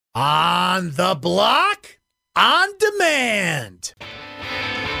On the Block, on demand.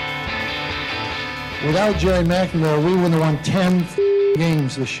 Without Jerry McNamara, we would have won 10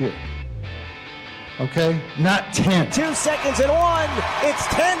 games this year. Okay? Not 10. 2 seconds and one. It's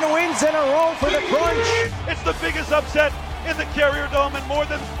 10 wins in a row for the Crunch. It's the biggest upset in the Carrier Dome in more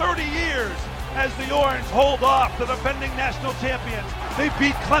than 30 years as the Orange hold off the defending national champions. They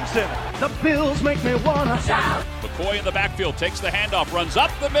beat Clemson. The Bills make me wanna shout. McCoy in the backfield takes the handoff, runs up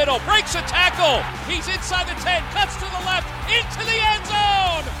the middle, breaks a tackle. He's inside the 10, cuts to the left, into the end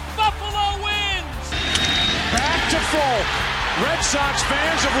zone. Buffalo wins. Back to Folk. Red Sox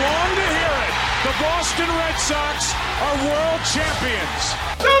fans have longed to hear it. The Boston Red Sox are world champions.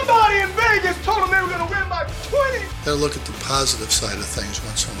 Somebody in Vegas told them they were going to win by 20. Gotta look at the positive side of things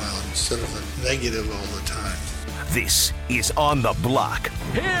once in a while instead of the negative all the time. This is On the Block.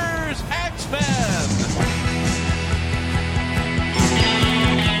 Here's X-Men.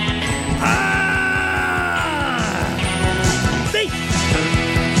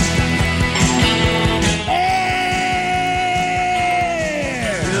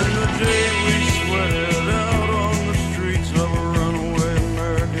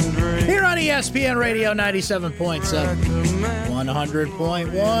 Here on ESPN Radio 97.7,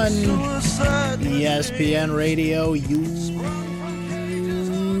 100.1, ESPN Radio Utica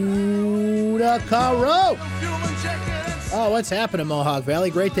Road. Oh, what's happening, Mohawk Valley?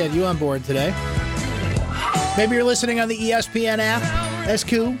 Great to have you on board today. Maybe you're listening on the ESPN app. That's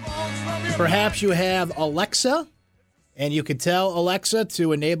cool. Perhaps you have Alexa, and you can tell Alexa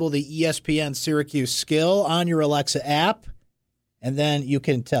to enable the ESPN Syracuse skill on your Alexa app, and then you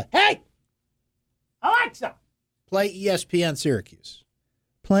can tell, hey, Alexa, play ESPN Syracuse.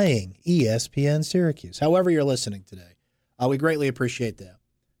 Playing ESPN Syracuse. However you're listening today, we greatly appreciate that.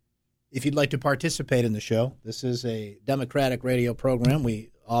 If you'd like to participate in the show, this is a democratic radio program.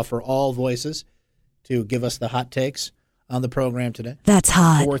 We offer all voices to give us the hot takes on the program today. That's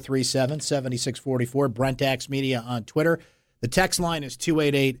hot. 437-7644, Brent Axe Media on Twitter. The text line is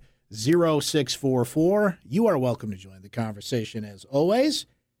 288-0644. You are welcome to join the conversation as always.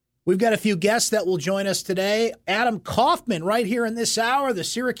 We've got a few guests that will join us today. Adam Kaufman right here in this hour, the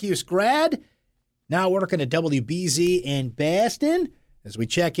Syracuse grad, now working at WBZ in Boston, as we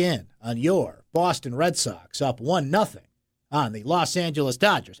check in on your Boston Red Sox up 1-0 on the Los Angeles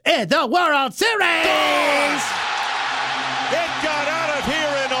Dodgers in the World Series. It got out of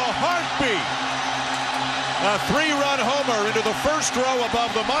here in a heartbeat. A 3-run homer into the first row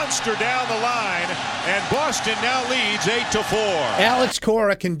above the monster down the line, and Boston now leads 8-4. Alex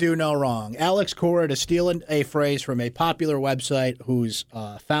Cora can do no wrong. Alex Cora, to steal a phrase from a popular website whose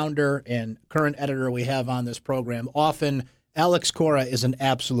founder and current editor we have on this program, often Alex Cora is an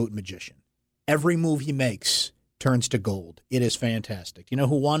absolute magician. Every move he makes turns to gold. It is fantastic. You know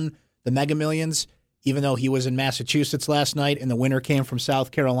who won the Mega Millions, even though he was in Massachusetts last night and the winner came from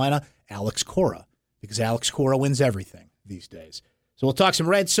South Carolina? Alex Cora, because Alex Cora wins everything these days. So we'll talk some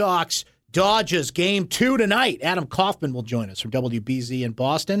Red Sox, Dodgers, Game 2 tonight. Adam Kaufman will join us from WBZ in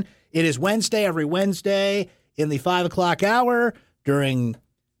Boston. It is Wednesday, every Wednesday in the 5 o'clock hour during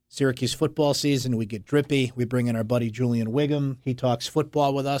Syracuse football season. We get drippy. We bring in our buddy Julian Wiggum. He talks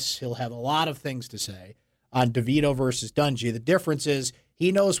football with us. He'll have a lot of things to say on DeVito versus Dungy. The difference is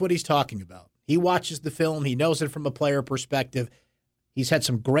he knows what he's talking about. He watches the film. He knows it from a player perspective. He's had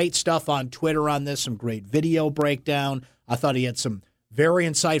some great stuff on Twitter on this, some great video breakdown. I thought he had some very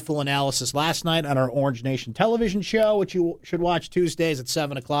insightful analysis last night on our Orange Nation television show, which you should watch Tuesdays at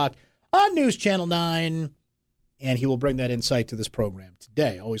 7 o'clock on News Channel 9. And he will bring that insight to this program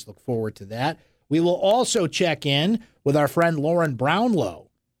today. Always look forward to that. We will also check in with our friend Lauren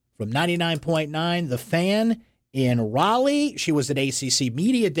Brownlow from 99.9 The Fan in Raleigh. She was at ACC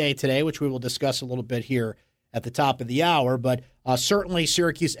Media Day today, which we will discuss a little bit here at the top of the hour. But certainly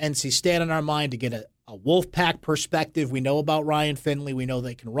Syracuse NC State on our mind to get a Wolfpack perspective. We know about Ryan Finley. We know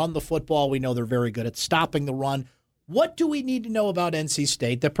they can run the football. We know they're very good at stopping the run. What do we need to know about NC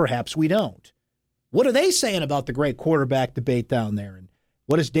State that perhaps we don't? What are they saying about the great quarterback debate down there? And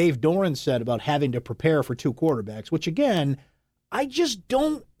what has Dave Doran said about having to prepare for two quarterbacks, which, again, I just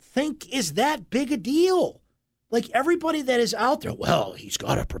don't think is that big a deal. Like, everybody that is out there, well, he's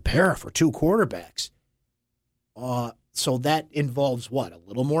got to prepare for two quarterbacks. So that involves what? A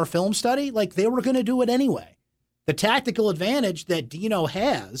little more film study? Like, they were going to do it anyway. The tactical advantage that Dino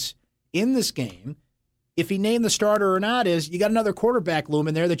has in this game, if he named the starter or not, is you got another quarterback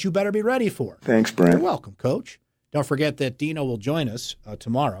looming there that you better be ready for. Thanks, Brent. You're welcome, Coach. Don't forget that Dino will join us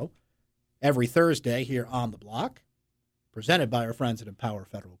tomorrow, every Thursday here on The Block, presented by our friends at Empower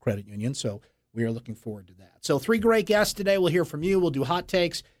Federal Credit Union. So we are looking forward to that. So 3 great guests today. We'll hear from you. We'll do hot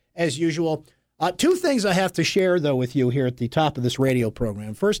takes. as usual. Two things I have to share, though, with you here at the top of this radio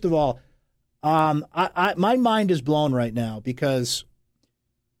program. First of all, my mind is blown right now because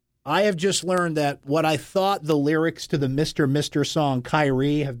I have just learned that what I thought the lyrics to the Mr. song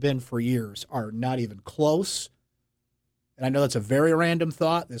Kyrie have been for years are not even close. And I know that's a very random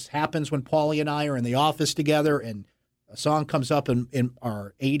thought. This happens when Paulie and I are in the office together and a song comes up in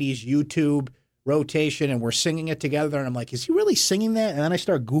our 80s YouTube rotation and we're singing it together. And I'm like, is he really singing that? And then I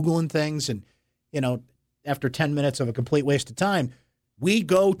start Googling things and, after 10 minutes of a complete waste of time, we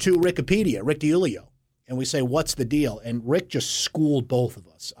go to Wikipedia, Rick DiUlio, and we say, what's the deal? And Rick just schooled both of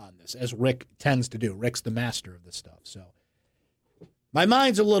us on this, as Rick tends to do. Rick's the master of this stuff. So my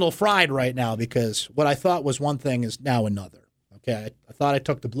mind's a little fried right now because what I thought was one thing is now another. Okay, I thought I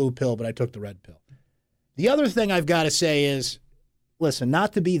took the blue pill, but I took the red pill. The other thing I've got to say is, listen,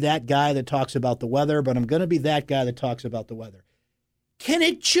 not to be that guy that talks about the weather, but I'm going to be that guy that talks about the weather. Can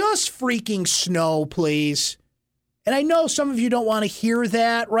it just freaking snow, please? And I know some of you don't want to hear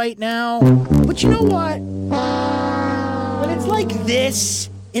that right now, but you know what? When it's like this,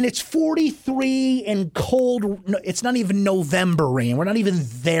 and it's 43 and cold, it's not even November rain. We're not even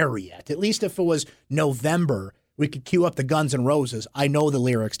there yet. At least if it was November, we could cue up the Guns N' Roses. I know the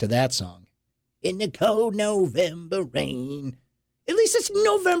lyrics to that song. In the cold November rain. At least it's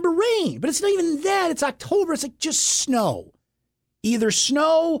November rain, but it's not even that. It's October. It's like just snow. Either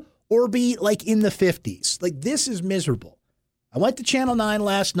snow or be like in the 50s. Like this is miserable. I went to Channel 9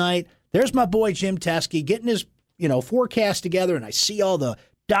 last night. There's my boy Jim Teskey getting his, forecast together, and I see all the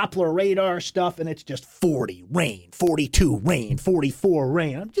Doppler radar stuff, and it's just 40 rain, 42 rain, 44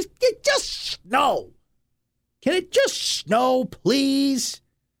 rain. It just snow. Can it just snow, please?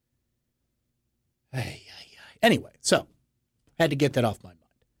 Anyway, so had to get that off my mind.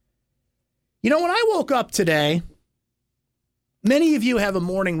 When I woke up today, many of you have a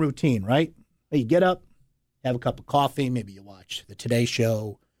morning routine, right? You get up, have a cup of coffee, maybe you watch the Today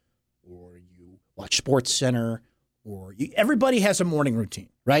Show, or you watch Sports Center, everybody has a morning routine,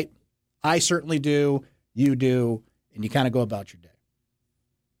 right? I certainly do, you do, and you kind of go about your day.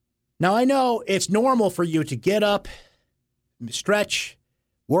 Now, I know it's normal for you to get up, stretch,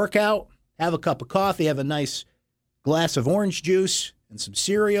 work out, have a cup of coffee, have a nice glass of orange juice and some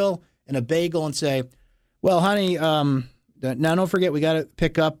cereal and a bagel and say, well, honey, now don't forget we got to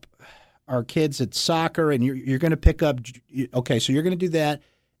pick up our kids at soccer and you're going to pick up, okay, so you're going to do that.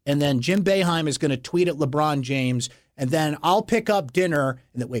 And then Jim Boeheim is going to tweet at LeBron James, and then I'll pick up dinner.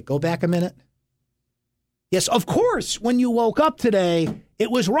 And then, wait, go back a minute. Yes, of course, when you woke up today, it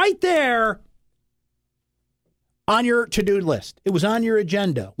was right there on your to-do list. It was on your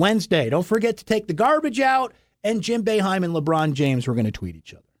agenda. Wednesday, don't forget to take the garbage out, and Jim Boeheim and LeBron James were going to tweet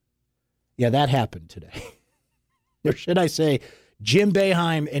each other. Yeah, that happened today. Or should I say, Jim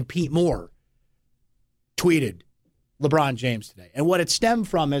Boeheim and Pete Moore tweeted LeBron James today. And what it stemmed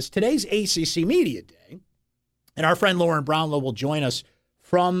from is today's ACC Media Day, and our friend Lauren Brownlow will join us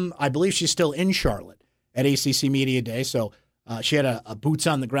from, I believe she's still in Charlotte at ACC Media Day, so she had a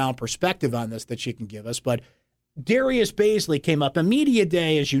boots-on-the-ground perspective on this that she can give us. But Darius Bazley came up. And Media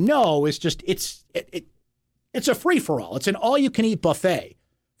Day, as you know, is just, it's a free-for-all. It's an all-you-can-eat buffet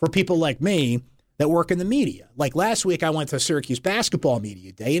for people like me that work in the media. Like last week, I went to Syracuse Basketball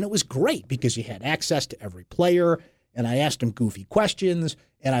Media Day, and it was great because you had access to every player, and I asked them goofy questions,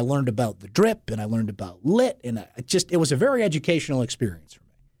 and I learned about the drip, and I learned about lit, and it was a very educational experience for me,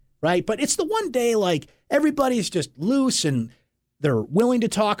 right? But it's the one day, like, everybody's just loose, and they're willing to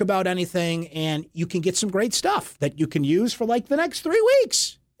talk about anything, and you can get some great stuff that you can use for, like, the next 3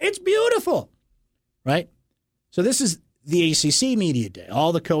 weeks. It's beautiful, right? So this is the ACC Media Day.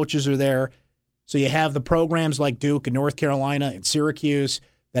 All the coaches are there. So you have the programs like Duke and North Carolina and Syracuse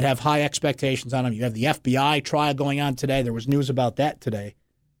that have high expectations on them. You have the FBI trial going on today. There was news about that today,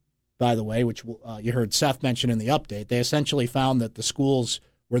 by the way, which you heard Seth mention in the update. They essentially found that the schools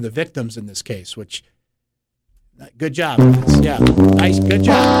were the victims in this case, which, good job. Yeah, nice, good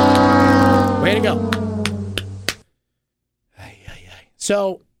job. Way to go.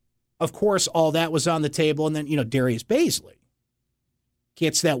 So, of course, all that was on the table. And then, Darius Bazley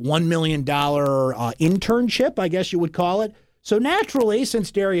gets that $1 million internship, I guess you would call it. So naturally,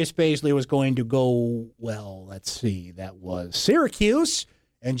 since Darius Bazley was going to go, well, let's see, that was Syracuse,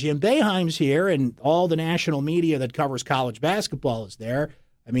 and Jim Boeheim's here, and all the national media that covers college basketball is there.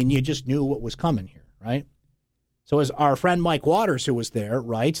 I mean, you just knew what was coming here, right? So as our friend Mike Waters, who was there,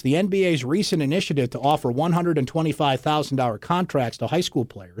 writes, the NBA's recent initiative to offer $125,000 contracts to high school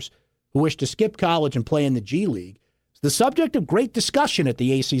players who wish to skip college and play in the G League is the subject of great discussion at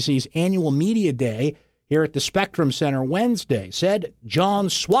the ACC's annual Media Day here at the Spectrum Center Wednesday. Said John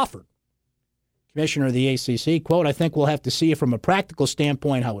Swofford, commissioner of the ACC, quote, I think we'll have to see from a practical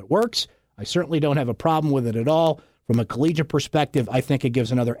standpoint how it works. I certainly don't have a problem with it at all. From a collegiate perspective, I think it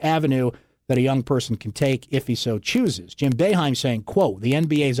gives another avenue that a young person can take if he so chooses. Jim Boeheim saying, quote, the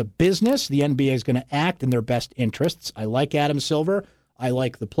NBA is a business. The NBA is going to act in their best interests. I like Adam Silver. I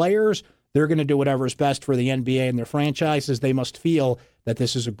like the players. They're going to do whatever is best for the NBA and their franchises. They must feel that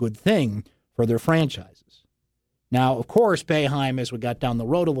this is a good thing for their franchises. Now, of course, Boeheim, as we got down the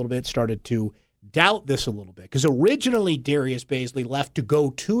road a little bit, started to doubt this a little bit because originally Darius Bazley left to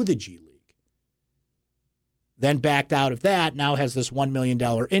go to the G League. Then backed out of that, now has this $1 million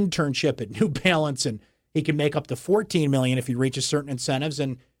internship at New Balance, and he can make up to $14 million if he reaches certain incentives,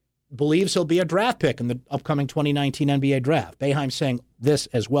 and believes he'll be a draft pick in the upcoming 2019 NBA draft. Boeheim saying this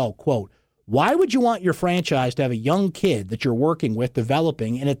as well, quote, why would you want your franchise to have a young kid that you're working with,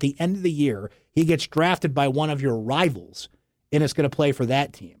 developing, and at the end of the year, he gets drafted by one of your rivals and is going to play for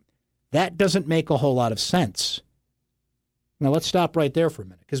that team? That doesn't make a whole lot of sense. Now, let's stop right there for a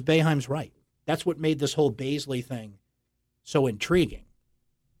minute, because Boeheim's right. That's what made this whole Bazley thing so intriguing.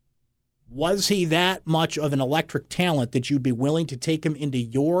 Was he that much of an electric talent that you'd be willing to take him into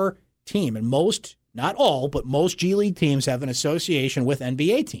your team? And most, not all, but most G League teams have an association with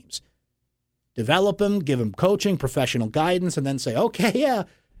NBA teams. Develop him, give him coaching, professional guidance, and then say, okay, yeah,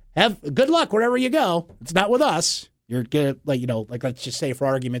 have good luck wherever you go. It's not with us. You're gonna, like let's just say for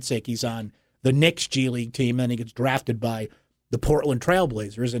argument's sake, he's on the Knicks G League team and he gets drafted by the Portland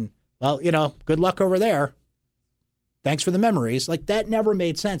Trailblazers, and well, good luck over there. Thanks for the memories. Like, that never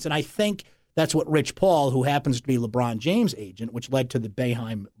made sense. And I think that's what Rich Paul, who happens to be LeBron James' agent, which led to the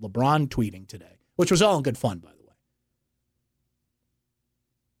Boeheim LeBron tweeting today, which was all in good fun, by the way.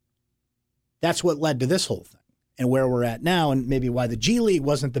 That's what led to this whole thing and where we're at now, and maybe why the G League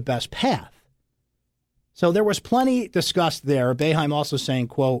wasn't the best path. So there was plenty discussed there. Boeheim also saying,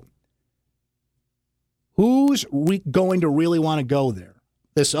 quote, who's going to really want to go there?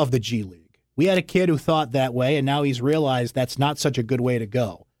 This of the G League. We had a kid who thought that way, and now he's realized that's not such a good way to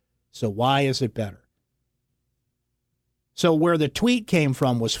go. So why is it better? So where the tweet came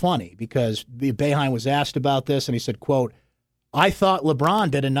from was funny, because Boeheim was asked about this, and he said, quote, I thought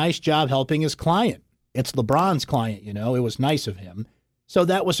LeBron did a nice job helping his client. It's LeBron's client, it was nice of him. So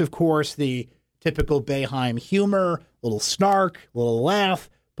that was, of course, the typical Boeheim humor, little snark, little laugh,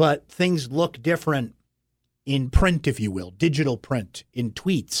 but things look different in print, if you will, digital print, in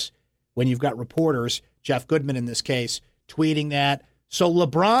tweets, when you've got reporters, Jeff Goodman in this case, tweeting that. So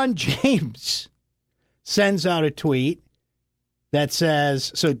LeBron James sends out a tweet that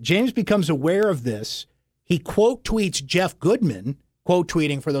says, so James becomes aware of this. He quote tweets Jeff Goodman. Quote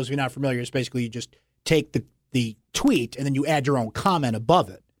tweeting, for those of you not familiar, is basically you just take the tweet and then you add your own comment above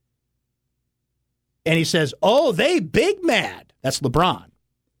it. And he says, oh, they big mad. That's LeBron.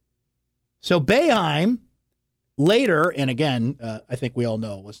 So Boeheim later, and again, I think we all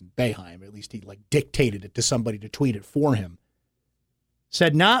know it wasn't Boeheim, at least he dictated it to somebody to tweet it for him,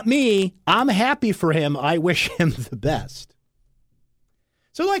 said, not me. I'm happy for him. I wish him the best.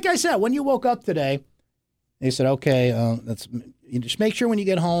 So like I said, when you woke up today, they said, okay, you just make sure when you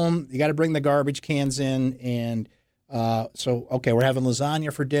get home, you got to bring the garbage cans in. And okay, we're having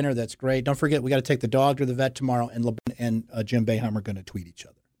lasagna for dinner. That's great. Don't forget, we got to take the dog to the vet tomorrow, and Jim Boeheim are going to tweet each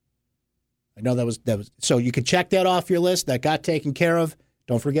other. I know that was so you could check that off your list. That got taken care of.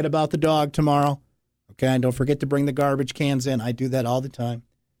 Don't forget about the dog tomorrow. Okay, and don't forget to bring the garbage cans in. I do that all the time.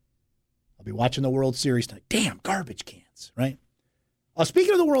 I'll be watching the World Series tonight. Damn, garbage cans, right?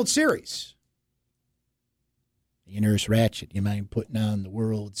 Speaking of the World Series, the Nurse Ratchet, you mind putting on the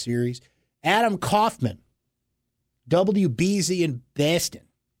World Series? Adam Kaufman, WBZ in Boston,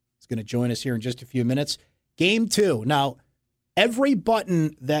 is going to join us here in just a few minutes. Game 2. Now, every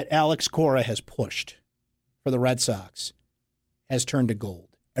button that Alex Cora has pushed for the Red Sox has turned to gold.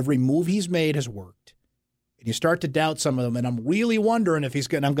 Every move he's made has worked. And you start to doubt some of them, and I'm really wondering if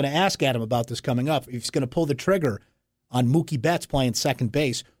I'm going to ask Adam about this coming up, if he's going to pull the trigger on Mookie Betts playing second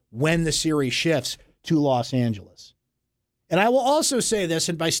base when the series shifts to Los Angeles. And I will also say this,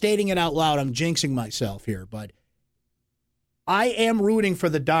 and by stating it out loud, I'm jinxing myself here, but I am rooting for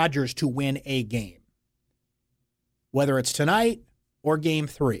the Dodgers to win a game, whether it's tonight or Game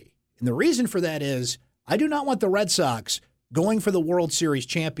 3. And the reason for that is I do not want the Red Sox going for the World Series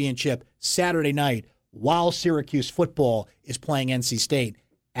championship Saturday night while Syracuse football is playing NC State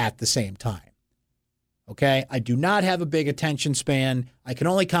at the same time. Okay? I do not have a big attention span. I can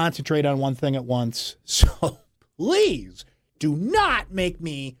only concentrate on one thing at once. So please do not make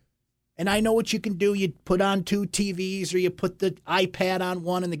me, and I know what you can do. You put on 2 TVs or you put the iPad on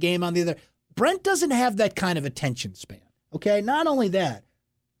one and the game on the other. Brent doesn't have that kind of attention span. Okay, not only that,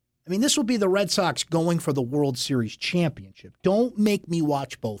 I mean, this will be the Red Sox going for the World Series championship. Don't make me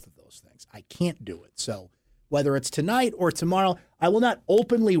watch both of those things. I can't do it. So whether it's tonight or tomorrow, I will not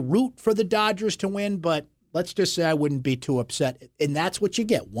openly root for the Dodgers to win, but let's just say I wouldn't be too upset. And that's what you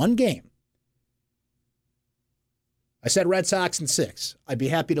get, one game. I said Red Sox in 6. I'd be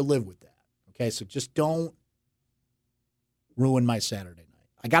happy to live with that. Okay, so just don't ruin my Saturday night.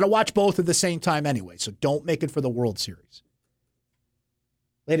 I got to watch both at the same time anyway, so don't make it for the World Series.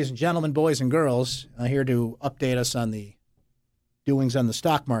 Ladies and gentlemen, boys and girls, here to update us on the doings on the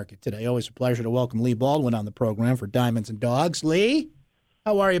stock market today. Always a pleasure to welcome Lee Baldwin on the program for Diamonds and Dogs. Lee,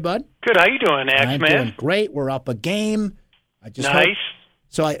 how are you, bud? Good. How you doing, Axman? I'm doing great. We're up a game. Nice.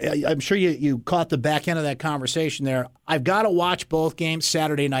 So I'm sure you caught the back end of that conversation there. I've got to watch both games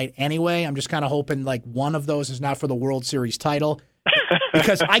Saturday night anyway. I'm just kind of hoping like one of those is not for the World Series title.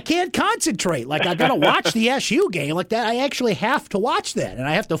 Because I can't concentrate. Like, I got to watch the SU game like that. I actually have to watch that, and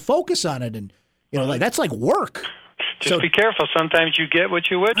I have to focus on it. And, like that's like work. Just be careful. Sometimes you get what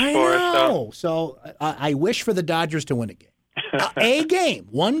you wish for. I know. So I wish for the Dodgers to win a game. A game.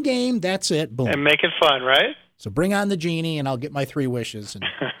 One game, that's it. Boom. And make it fun, right? So bring on the genie, and I'll get my 3 wishes. And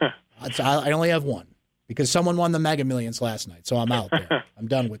I only have one because someone won the Mega Millions last night, so I'm out there. I'm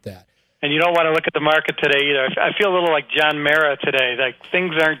done with that. And you don't want to look at the market today either. I feel a little like John Mara today. Like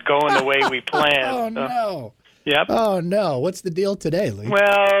things aren't going the way we planned. No. Yep. Oh, no. What's the deal today, Lee?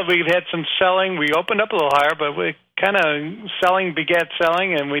 Well, we've had some selling. We opened up a little higher, but we kind of selling begat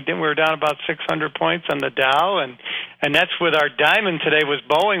selling, and we were down about 600 points on the Dow, and that's with our diamond today was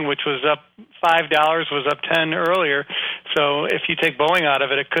Boeing, which was up $5, was up 10 earlier. So if you take Boeing out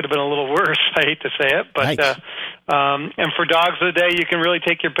of it, it could have been a little worse. I hate to say it, but and for dogs of the day, you can really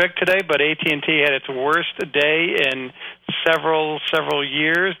take your pick today. But AT&T had its worst day in several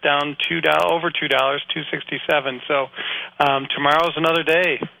years, down over $2, $2.67. So tomorrow's another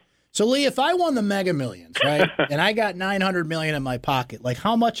day. So, Lee, if I won the Mega Millions, right, and I got $900 million in my pocket, like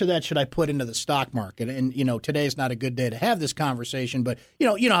how much of that should I put into the stock market? And, today's not a good day to have this conversation, but, you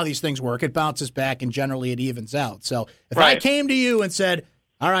know how these things work. It bounces back, and generally it evens out. So if I came to you and said,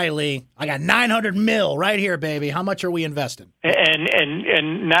 all right, Lee, I got $900 million right here, baby. How much are we investing?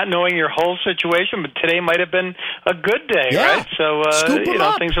 And not knowing your whole situation, but today might have been a good day, right? So,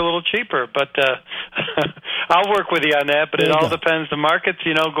 things are a little cheaper. But I'll work with you on that, but it all depends. The markets,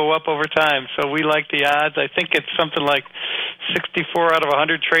 go up over time. So we like the odds. I think it's something like 64 out of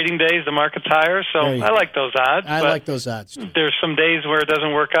 100 trading days, the market's higher. So I like those odds. I like those odds, too. There's some days where it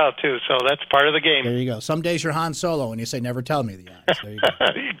doesn't work out, too. So that's part of the game. There you go. Some days you're Han Solo, and you say, never tell me the odds. There you go.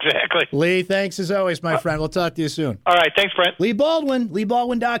 Exactly. Lee, thanks as always, my friend. We'll talk to you soon. All right. Thanks, Brent. Lee Baldwin,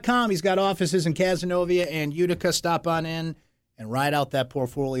 LeeBaldwin.com. He's got offices in Cazenovia and Utica. Stop on in and ride out that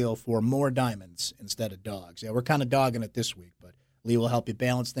portfolio for more diamonds instead of dogs. Yeah, we're kind of dogging it this week, but Lee will help you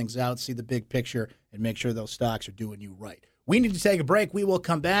balance things out, see the big picture, and make sure those stocks are doing you right. We need to take a break. We will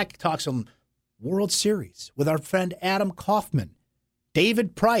come back, talk some World Series with our friend Adam Kaufman.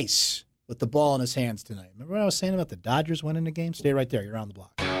 David Price with the ball in his hands tonight. Remember what I was saying about the Dodgers winning the game? Stay right there. You're on the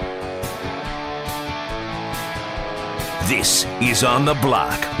block. This is On the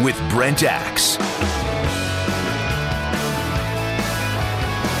Block with Brent Axe.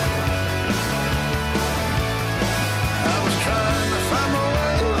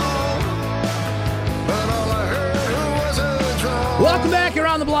 Welcome back. You're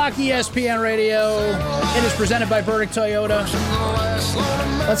on the block, ESPN Radio. It is presented by Burdick Toyota.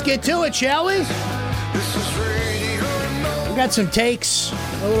 Let's get to it, shall we? We got some takes,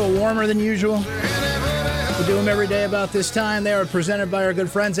 a little warmer than usual. We do them every day about this time. They are presented by our good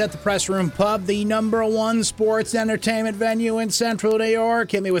friends at the Press Room Pub, the #1 sports entertainment venue in Central New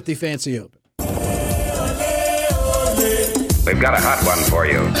York. Hit me with the fancy open. We've got a hot one for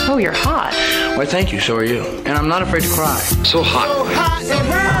you. Oh, you're hot. Why, thank you. So are you. And I'm not afraid to cry. So hot. So hot it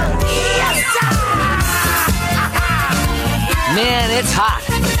hurts. Man, it's hot.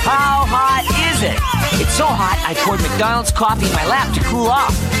 How hot is it? It's so hot, I poured McDonald's coffee in my lap to cool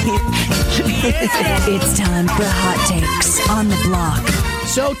off. It's time for Hot Takes on the Block.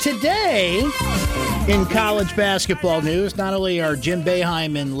 So today, in college basketball news, not only are Jim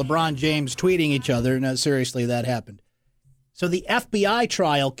Boeheim and LeBron James tweeting each other, no, seriously, that happened. So the FBI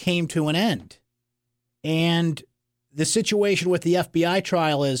trial came to an end. And the situation with the FBI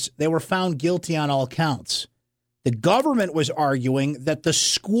trial is they were found guilty on all counts. The government was arguing that the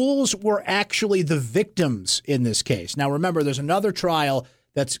schools were actually the victims in this case. Now, remember, there's another trial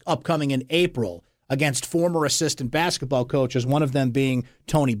that's upcoming in April against former assistant basketball coaches, one of them being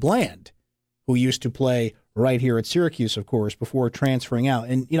Tony Bland, who used to play right here at Syracuse, of course, before transferring out.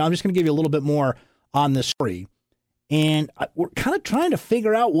 And, I'm just going to give you a little bit more on this story. And we're kind of trying to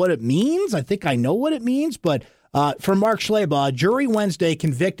figure out what it means. I think I know what it means, but for Mark Schleybaugh, a jury Wednesday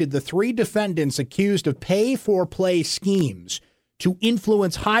convicted the 3 defendants accused of pay-for-play schemes to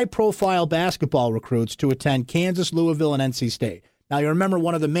influence high-profile basketball recruits to attend Kansas, Louisville, and NC State. Now, you remember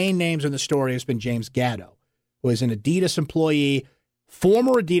one of the main names in the story has been James Gatto, who is an Adidas employee,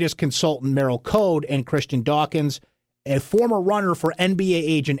 former Adidas consultant Merrill Code, and Christian Dawkins, a former runner for NBA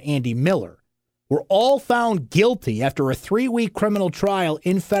agent Andy Miller, were all found guilty after a 3-week criminal trial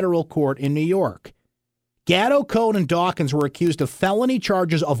in federal court in New York. Gatto, Code, and Dawkins were accused of felony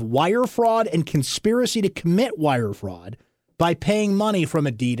charges of wire fraud and conspiracy to commit wire fraud by paying money from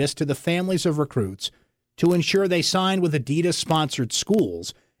Adidas to the families of recruits to ensure they signed with Adidas-sponsored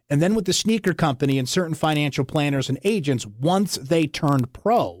schools and then with the sneaker company and certain financial planners and agents once they turned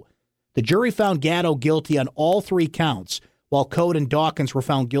pro. The jury found Gatto guilty on all 3 counts, while Code and Dawkins were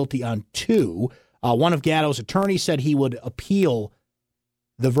found guilty on 2. One of Gatto's attorneys said he would appeal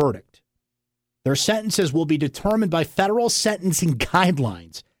the verdict. Their sentences will be determined by federal sentencing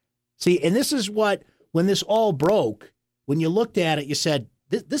guidelines. See, and this is what, when this all broke, when you looked at it, you said,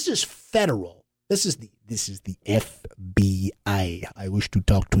 this is federal. This is the FBI. I wish to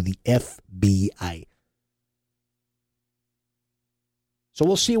talk to the FBI. So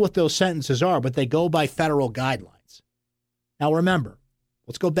we'll see what those sentences are, but they go by federal guidelines. Now remember,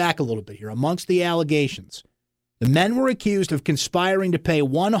 let's go back a little bit here. Amongst the allegations, the men were accused of conspiring to pay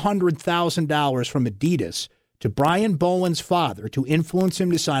 $100,000 from Adidas to Brian Bowen's father to influence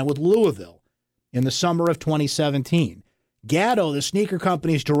him to sign with Louisville in the summer of 2017. Gatto, the sneaker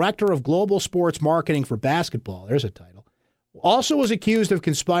company's director of global sports marketing for basketball, there's a title, also was accused of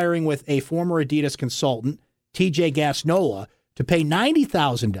conspiring with a former Adidas consultant, TJ Gasnola, to pay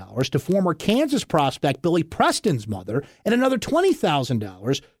 $90,000 to former Kansas prospect Billy Preston's mother and another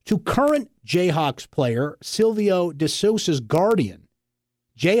 $20,000 to current Jayhawks player Silvio De Sousa's guardian.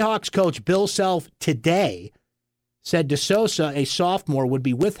 Jayhawks coach Bill Self today said De Sousa, a sophomore, would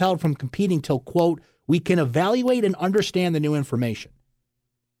be withheld from competing till, quote, we can evaluate and understand the new information.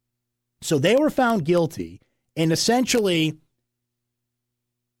 So they were found guilty, and essentially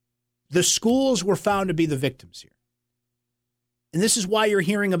the schools were found to be the victims here. And this is why you're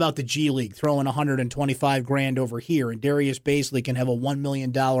hearing about the G League throwing $125,000 over here, and Darius Bazley can have a $1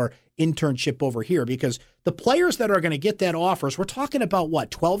 million internship over here, because the players that are going to get that offers, we're talking about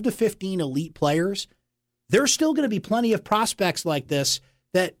what, 12 to 15 elite players? There's still going to be plenty of prospects like this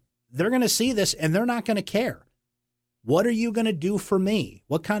that they're going to see this and they're not going to care. What are you going to do for me?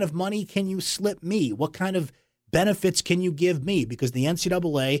 What kind of money can you slip me? What kind of benefits can you give me? Because the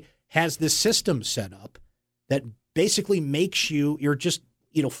NCAA has this system set up that basically makes you're just,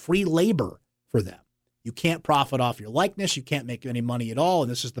 free labor for them. You can't profit off your likeness. You can't make any money at all. And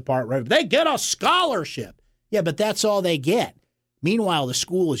this is the part where they get a scholarship. Yeah, but that's all they get. Meanwhile, the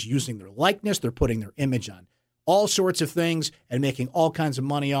school is using their likeness. They're putting their image on all sorts of things and making all kinds of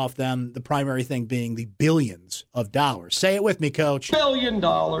money off them. The primary thing being the billions of dollars. Say it with me, Coach. $1 billion.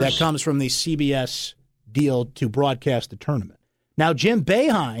 That comes from the CBS deal to broadcast the tournament. Now, Jim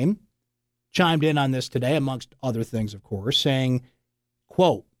Boeheim chimed in on this today, amongst other things, of course, saying,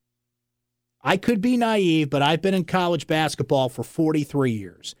 quote, I could be naive, but I've been in college basketball for 43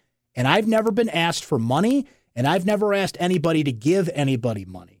 years, and I've never been asked for money, and I've never asked anybody to give anybody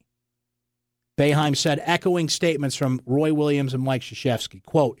money. Boeheim said, echoing statements from Roy Williams and Mike Krzyzewski,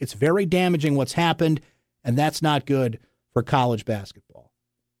 quote, it's very damaging what's happened, and that's not good for college basketball.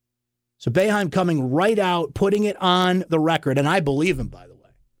 So Boeheim coming right out, putting it on the record, and I believe him, by the way,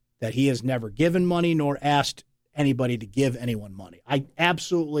 that he has never given money nor asked anybody to give anyone money. I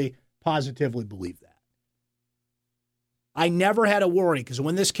absolutely, positively believe that. I never had a worry, because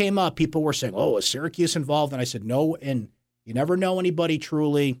when this came up, people were saying, oh, is Syracuse involved? And I said, no, and you never know anybody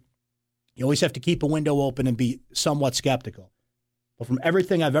truly. You always have to keep a window open and be somewhat skeptical. But from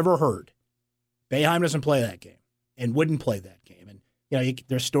everything I've ever heard, Boeheim doesn't play that game and wouldn't play that game. And,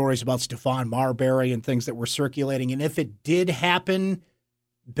 there's stories about Stephon Marbury and things that were circulating. And if it did happen,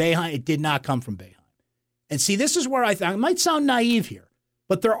 Boeheim, it did not come from Boeheim. And see, this is where I might sound naive here,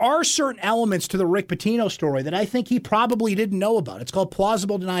 but there are certain elements to the Rick Pitino story that I think he probably didn't know about. It's called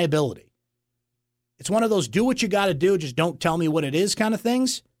plausible deniability. It's one of those do what you got to do, just don't tell me what it is kind of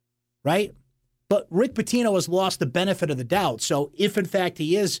things, right? But Rick Pitino has lost the benefit of the doubt. So if, in fact,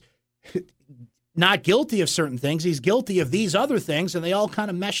 he is not guilty of certain things, he's guilty of these other things, and they all kind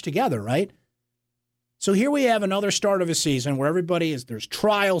of mesh together, right? So here we have another start of a season where there's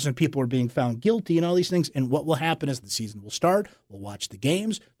trials and people are being found guilty and all these things. And what will happen is the season will start. We'll watch the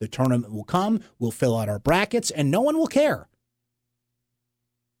games. The tournament will come. We'll fill out our brackets and no one will care.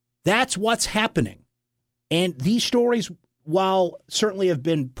 That's what's happening. And these stories, while certainly have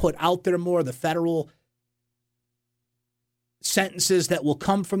been put out there more, the federal sentences that will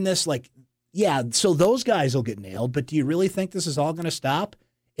come from this, so those guys will get nailed. But do you really think this is all going to stop?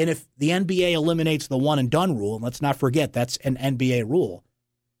 And if the NBA eliminates the one-and-done rule, and let's not forget that's an NBA rule,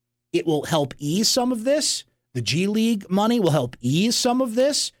 it will help ease some of this. The G League money will help ease some of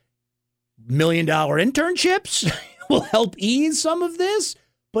this. $1 million internships will help ease some of this.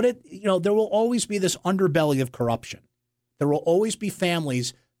 But there will always be this underbelly of corruption. There will always be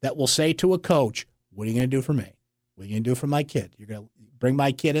families that will say to a coach, what are you going to do for me? What are you going to do for my kid? You're going to bring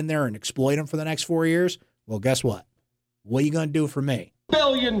my kid in there and exploit him for the next 4 years? Well, guess what? What are you going to do for me? $1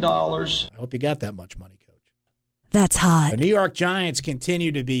 billion. I hope you got that much money, Coach. That's hot. The New York Giants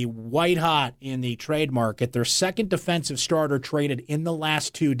continue to be white hot in the trade market. Their second defensive starter traded in the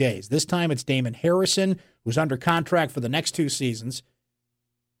last 2 days. This time it's Damon Harrison, who's under contract for the next 2 seasons.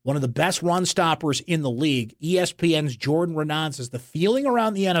 One of the best run stoppers in the league. ESPN's Jordan Renan says the feeling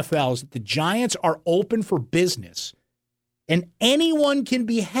around the NFL is that the Giants are open for business and anyone can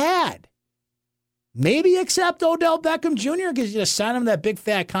be had. Maybe except Odell Beckham Jr. because you just signed him that big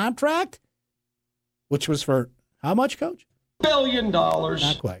fat contract, which was for how much, Coach? $1 billion.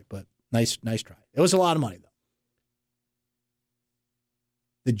 Not quite, but nice try. It was a lot of money, though.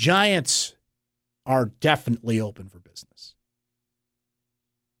 The Giants are definitely open for business.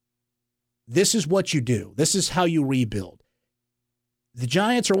 This is what you do. This is how you rebuild. The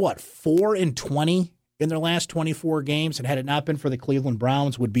Giants are 4-20 in their last 24 games, and had it not been for the Cleveland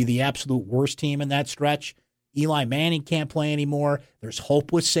Browns, would be the absolute worst team in that stretch. Eli Manning can't play anymore. There's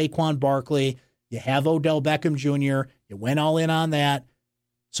hope with Saquon Barkley. You have Odell Beckham Jr. You went all in on that.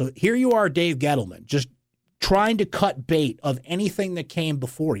 So here you are, Dave Gettleman, just trying to cut bait of anything that came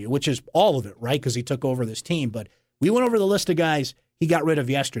before you, which is all of it, right? Because he took over this team. But we went over the list of guys he got rid of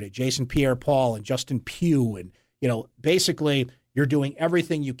yesterday, Jason Pierre-Paul and Justin Pugh. And, basically you're doing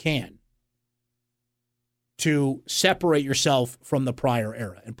everything you can to separate yourself from the prior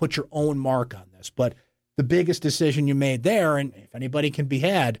era and put your own mark on this. But the biggest decision you made there, and if anybody can be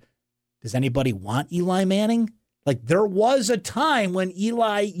had, does anybody want Eli Manning? There was a time when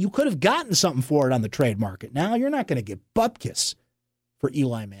Eli, you could have gotten something for it on the trade market. Now you're not going to get bupkis for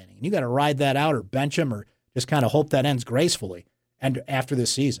Eli Manning. And you got to ride that out or bench him or just kind of hope that ends gracefully and after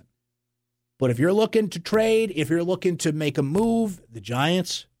this season. But if you're looking to trade, if you're looking to make a move, the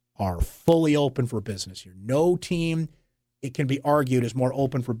Giants are fully open for business here. No team, it can be argued, is more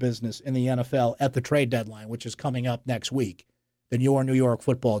open for business in the NFL at the trade deadline, which is coming up next week, than your New York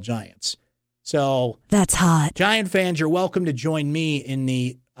Football Giants. So that's hot. Giant fans, you're welcome to join me in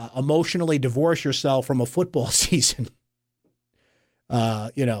the emotionally divorce yourself from a football season.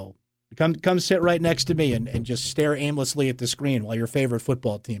 Come sit right next to me and just stare aimlessly at the screen while your favorite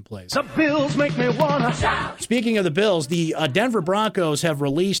football team plays. The Bills make me wanna shout. Speaking of the Bills, the Denver Broncos have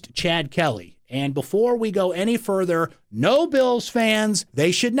released Chad Kelly. And before we go any further, no Bills fans,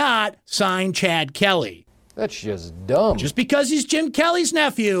 they should not sign Chad Kelly. That's just dumb. Just because he's Jim Kelly's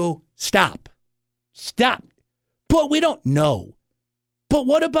nephew, stop. But we don't know. But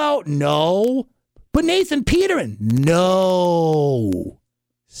what about no? But Nathan Peterman, no.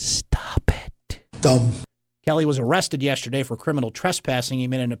 Stop it. Dumb. Kelly was arrested yesterday for criminal trespassing. He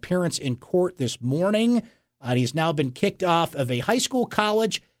made an appearance in court this morning. He's now been kicked off of a high school,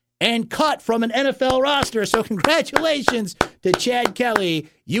 college, and cut from an NFL roster. So congratulations to Chad Kelly.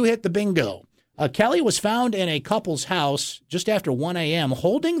 You hit the bingo. Kelly was found in a couple's house just after 1 a.m.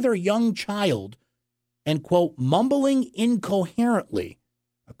 holding their young child and, quote, mumbling incoherently,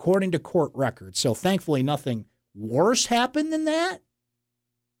 according to court records. So thankfully nothing worse happened than that,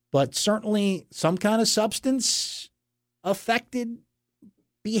 but certainly some kind of substance-affected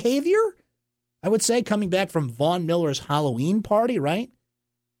behavior, I would say, coming back from Von Miller's Halloween party, right?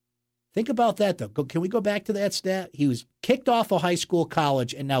 Think about that, though. Can we go back to that stat? He was kicked off a high school,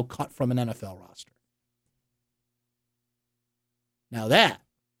 college, and now cut from an NFL roster. Now that,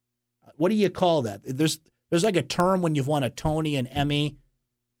 what do you call that? There's like a term when you've won a Tony, an Emmy,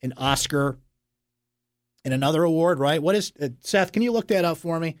 an Oscar, and another award, right? What is, Seth, can you look that up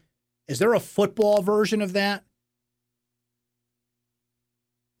for me? Is there a football version of that?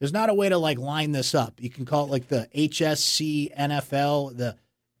 There's not a way to line this up. You can call it the HSC NFL, the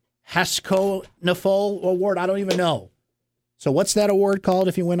Hesco Nafol Award. I don't even know. So what's that award called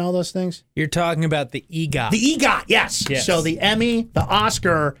if you win all those things? You're talking about the EGOT. The EGOT, yes. So the Emmy, the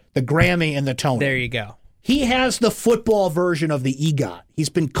Oscar, the Grammy, and the Tony. There you go. He has the football version of the EGOT. He's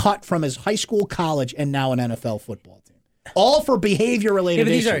been cut from his high school, college, and now an NFL football team. All for behavior-related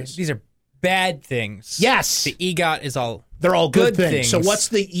issues. These are bad things. Yes. The EGOT is all They're all good things. So what's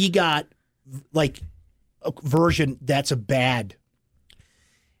the EGOT version that's a bad?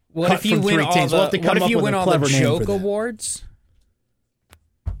 What if you win all the joke awards?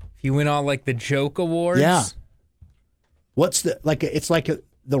 If you win all the joke awards? Yeah. What's the it's like the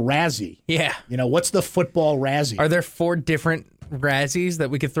Razzie. Yeah. What's the football Razzie? Are there 4 different Razzies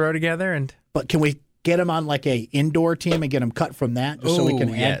that we could throw together? But can we get him on a indoor team and get him cut from that just so we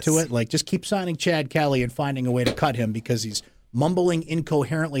can add to it? Just keep signing Chad Kelly and finding a way to cut him because he's mumbling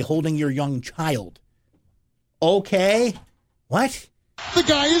incoherently, holding your young child. Okay. What? The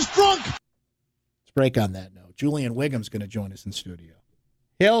guy is drunk. Let's break on that note. Julian Wiggum's going to join us in studio.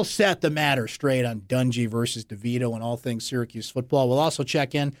 He'll set the matter straight on Dungy versus DeVito and all things Syracuse football. We'll also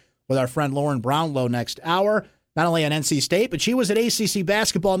check in with our friend Lauren Brownlow next hour, not only on NC State, but she was at ACC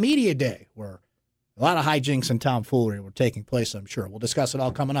Basketball Media Day, where a lot of hijinks and tomfoolery were taking place, I'm sure. We'll discuss it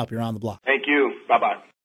all coming up. You're on the block. Thank you. Bye-bye.